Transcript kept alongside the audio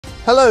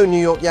Hello New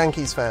York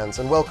Yankees fans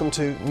and welcome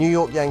to New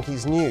York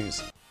Yankees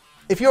News.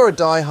 If you're a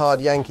die-hard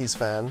Yankees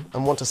fan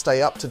and want to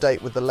stay up to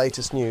date with the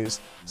latest news,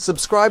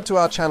 subscribe to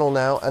our channel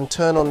now and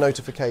turn on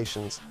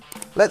notifications.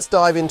 Let's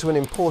dive into an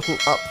important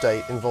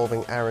update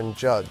involving Aaron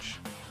Judge.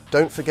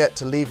 Don't forget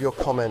to leave your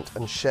comment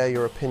and share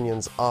your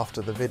opinions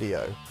after the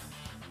video.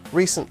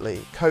 Recently,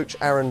 coach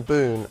Aaron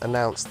Boone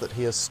announced that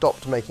he has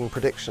stopped making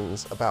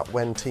predictions about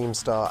when team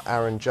star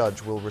Aaron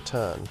Judge will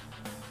return.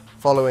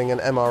 Following an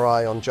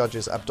MRI on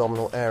Judge's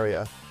abdominal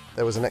area,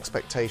 there was an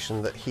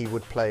expectation that he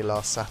would play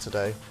last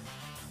Saturday.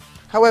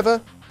 However,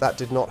 that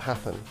did not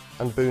happen,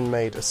 and Boone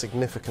made a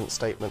significant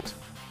statement.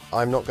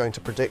 "I'm not going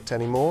to predict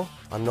anymore.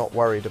 I'm not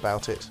worried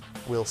about it.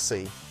 We'll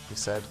see," he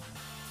said.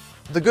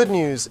 The good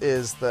news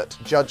is that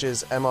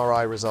Judge's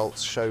MRI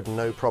results showed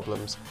no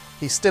problems.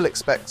 He still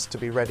expects to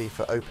be ready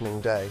for opening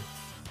day.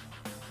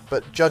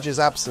 But Judge's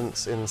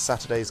absence in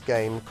Saturday's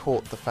game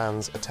caught the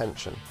fans'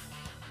 attention.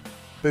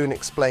 Boone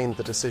explained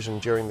the decision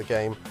during the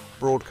game,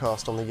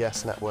 broadcast on the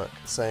Yes Network,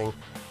 saying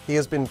he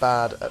has been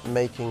bad at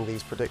making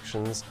these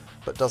predictions,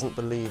 but doesn't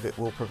believe it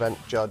will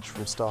prevent Judge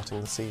from starting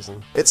the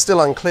season. It's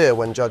still unclear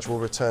when Judge will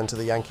return to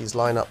the Yankees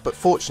lineup, but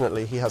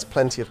fortunately he has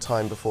plenty of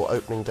time before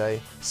opening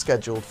day,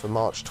 scheduled for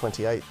March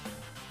 28th.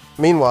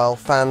 Meanwhile,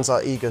 fans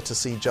are eager to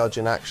see Judge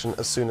in action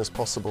as soon as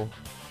possible.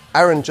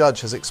 Aaron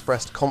Judge has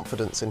expressed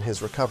confidence in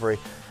his recovery,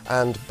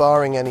 and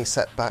barring any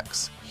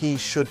setbacks, he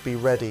should be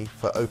ready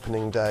for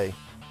opening day.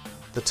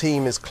 The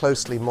team is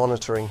closely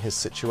monitoring his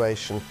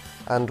situation,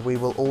 and we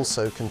will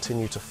also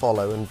continue to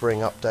follow and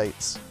bring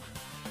updates.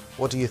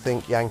 What do you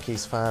think,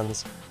 Yankees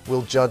fans?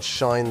 Will Judge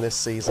shine this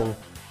season?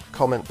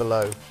 Comment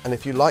below, and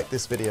if you like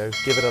this video,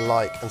 give it a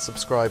like and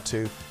subscribe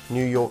to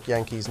New York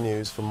Yankees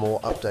News for more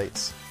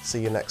updates.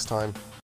 See you next time.